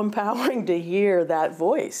so empowering to hear that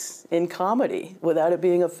voice in comedy without it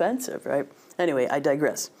being offensive, right? Anyway, I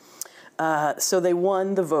digress. So they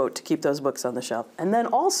won the vote to keep those books on the shelf. And then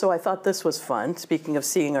also, I thought this was fun, speaking of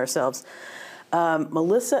seeing ourselves,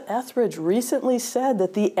 Melissa Etheridge recently said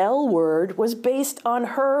that the L word was based on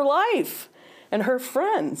her life and her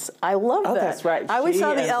friends. I love that. Oh, that's right. I always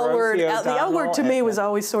saw the L word. The L word to me was yeah.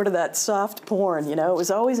 always sort of that soft porn, you know? It was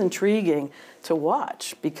always intriguing to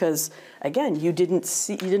watch because, again, you didn't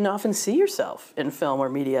often see yourself in film or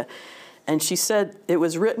media. And she said it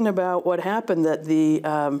was written about what happened, that the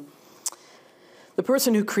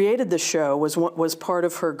person who created the show was part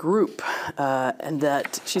of her group, and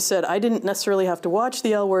that she said, I didn't necessarily have to watch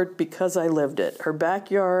the L Word because I lived it. Her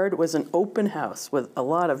backyard was an open house with a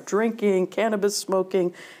lot of drinking, cannabis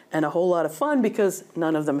smoking, and a whole lot of fun because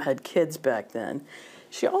none of them had kids back then.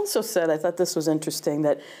 She also said, I thought this was interesting,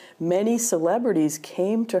 that many celebrities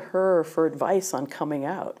came to her for advice on coming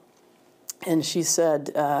out. And she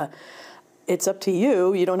said, it's up to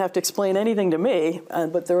you. You don't have to explain anything to me.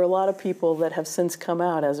 But there are a lot of people that have since come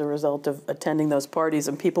out as a result of attending those parties.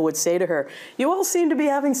 And people would say to her, you all seem to be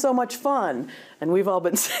having so much fun. And we've all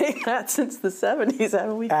been saying that since the 70s,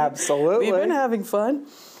 haven't we? Absolutely. We've been having fun.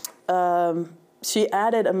 She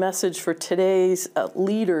added a message for today's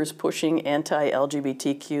leaders pushing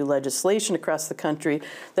anti-LGBTQ legislation across the country,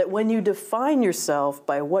 that when you define yourself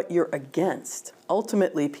by what you're against,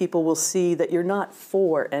 ultimately people will see that you're not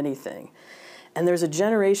for anything. And there's a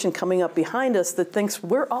generation coming up behind us that thinks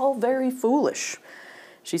we're all very foolish.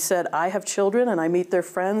 She said, I have children and I meet their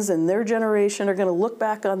friends, and their generation are going to look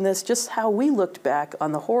back on this just how we looked back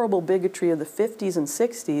on the horrible bigotry of the 50s and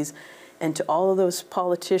 60s. And to all of those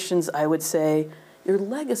politicians, I would say, your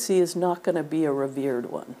legacy is not going to be a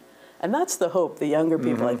revered one. And that's the hope, the younger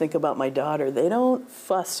people. I think about my daughter. They don't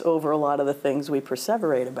fuss over a lot of the things we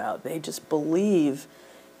perseverate about. They just believe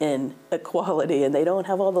in equality, and they don't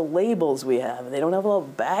have all the labels we have. And they don't have all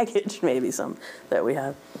the baggage, maybe some, that we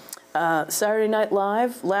have. Saturday Night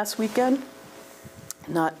Live last weekend,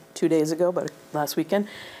 not 2 days ago, but last weekend,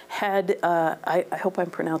 had, I hope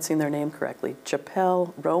I'm pronouncing their name correctly,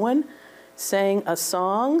 Chappelle Rowan, sang a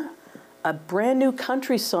song, a brand new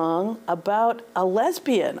country song about a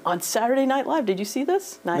lesbian on Saturday Night Live. Did you see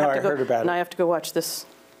this? No, I heard about it. Now I have to go watch this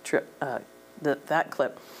that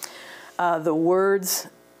clip. The words,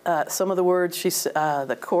 some of the words,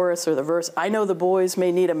 the chorus or the verse, I know the boys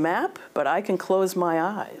may need a map, but I can close my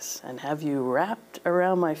eyes and have you wrapped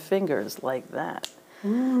around my fingers like that.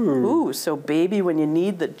 Ooh, so baby, when you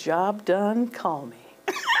need the job done, call me.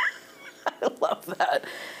 I love that.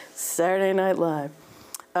 Saturday Night Live.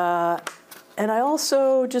 And I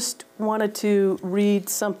also just wanted to read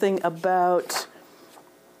something about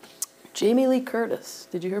Jamie Lee Curtis.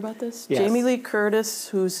 Did you hear about this? Yes. Jamie Lee Curtis,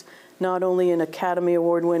 who's not only an Academy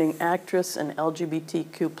Award-winning actress and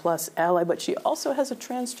LGBTQ plus ally, but she also has a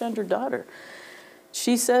transgender daughter.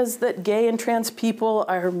 She says that gay and trans people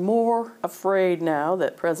are more afraid now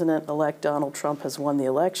that President-elect Donald Trump has won the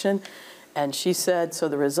election. And she said, so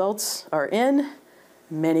the results are in.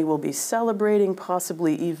 Many will be celebrating,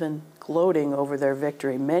 possibly even gloating over their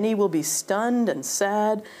victory. Many will be stunned and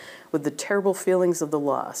sad with the terrible feelings of the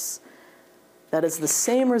loss. That is the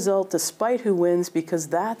same result despite who wins, because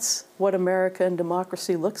that's what America and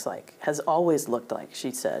democracy looks like, has always looked like,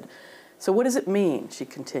 she said. So what does it mean, she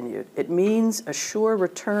continued? It means a sure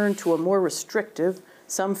return to a more restrictive,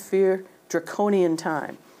 some fear draconian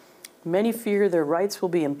time. Many fear their rights will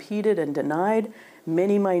be impeded and denied.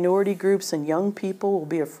 Many minority groups and young people will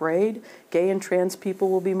be afraid. Gay and trans people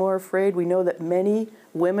will be more afraid. We know that many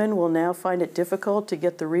women will now find it difficult to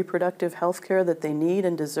get the reproductive health care that they need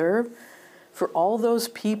and deserve. For all those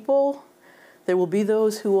people, there will be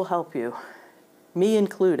those who will help you, me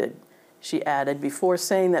included, she added, before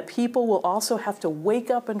saying that people will also have to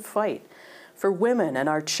wake up and fight for women and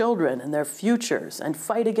our children and their futures, and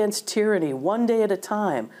fight against tyranny one day at a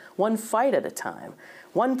time, one fight at a time,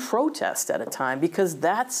 one protest at a time, because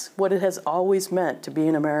that's what it has always meant to be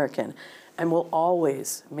an American and will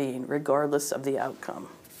always mean, regardless of the outcome.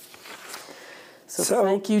 So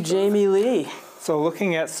thank you, Jamie Lee. So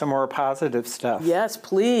looking at some more positive stuff. Yes,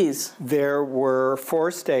 please. There were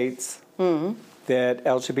 4 states that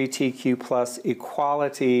LGBTQ plus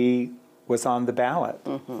equality was on the ballot.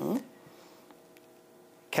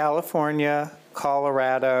 California,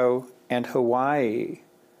 Colorado, and Hawaii.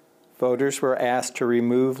 Voters were asked to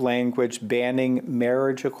remove language banning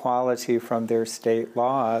marriage equality from their state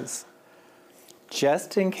laws,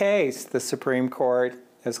 just in case the Supreme Court,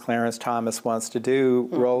 as Clarence Thomas wants to do,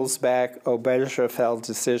 rolls back Obergefell's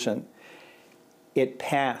decision. It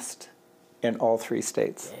passed in all 3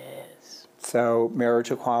 states. Yes. So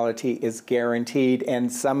marriage equality is guaranteed, and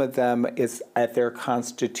some of them is at their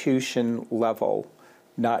constitution level,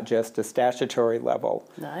 not just a statutory level.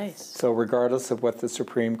 Nice. So regardless of what the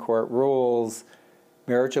Supreme Court rules,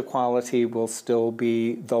 marriage equality will still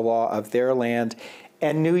be the law of their land.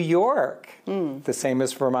 And New York, the same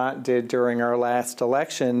as Vermont did during our last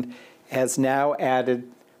election, has now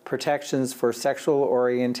added protections for sexual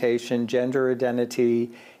orientation, gender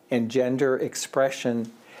identity, and gender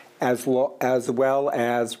expression, as well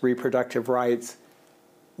as reproductive rights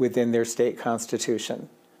within their state constitution.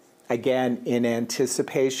 Again, in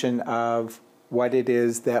anticipation of what it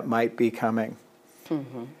is that might be coming.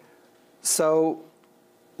 So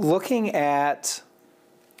looking at,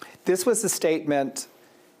 this was a statement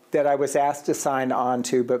that I was asked to sign on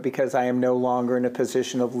to, but because I am no longer in a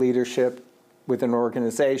position of leadership with an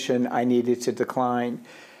organization, I needed to decline.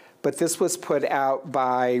 But this was put out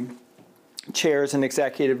by chairs and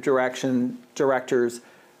executive directors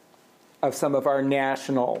of some of our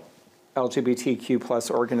national LGBTQ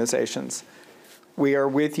plus organizations. We are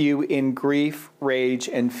with you in grief, rage,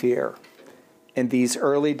 and fear. In these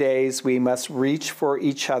early days, we must reach for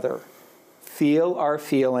each other, feel our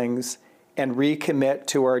feelings, and recommit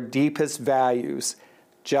to our deepest values,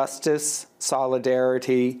 justice,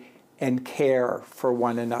 solidarity, and care for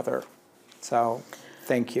one another. So,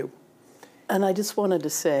 thank you. And I just wanted to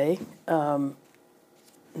say,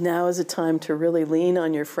 now is a time to really lean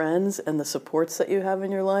on your friends and the supports that you have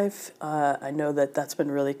in your life. I know that that's been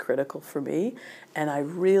really critical for me, and I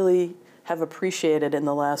really have appreciated in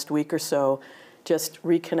the last week or so just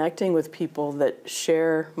reconnecting with people that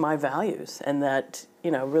share my values and that, you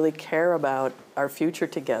know, really care about our future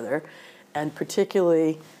together, and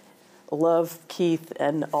particularly love Keith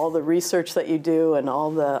and all the research that you do and all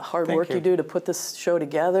the hard work you do to put this show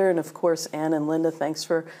together. And of course, Ann and Linda, thanks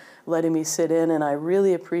for letting me sit in. And I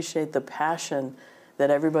really appreciate the passion that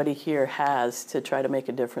everybody here has to try to make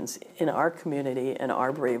a difference in our community and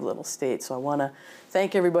our brave little state. So I want to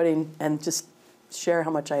thank everybody and just share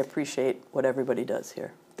how much I appreciate what everybody does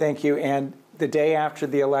here. Thank you. And the day after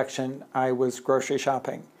the election, I was grocery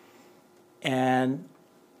shopping, and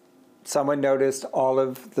someone noticed all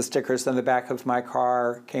of the stickers on the back of my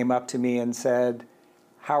car, came up to me and said,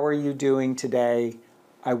 "How are you doing today?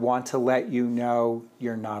 I want to let you know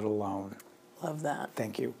you're not alone." Love that.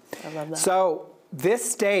 Thank you. I love that. So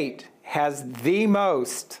this state has the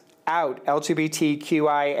most out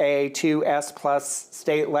LGBTQIA2S plus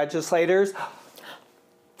state legislators.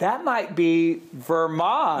 That might be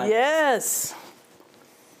Vermont. Yes.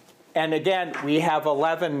 And again, we have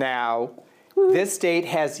 11 now. Woo. This state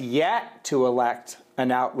has yet to elect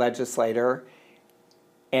an out legislator.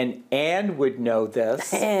 And Anne would know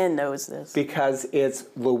this. Anne knows this. Because it's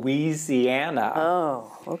Louisiana.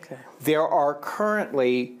 Oh, okay. There are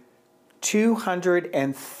currently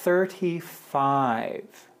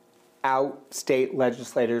 235 out state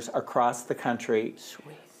legislators across the country.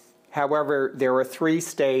 Sweet. However, there are 3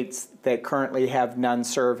 states that currently have none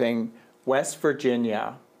serving: West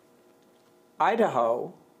Virginia,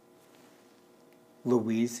 Idaho,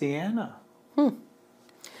 Louisiana.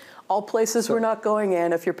 All places we're not going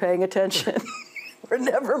in if you're paying attention. We're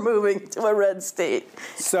never moving to a red state.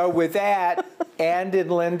 So with that, Ann and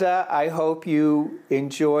Linda, I hope you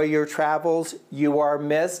enjoy your travels. You are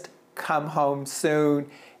missed. Come home soon.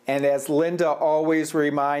 And as Linda always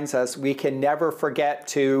reminds us, we can never forget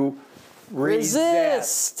to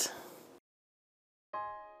resist.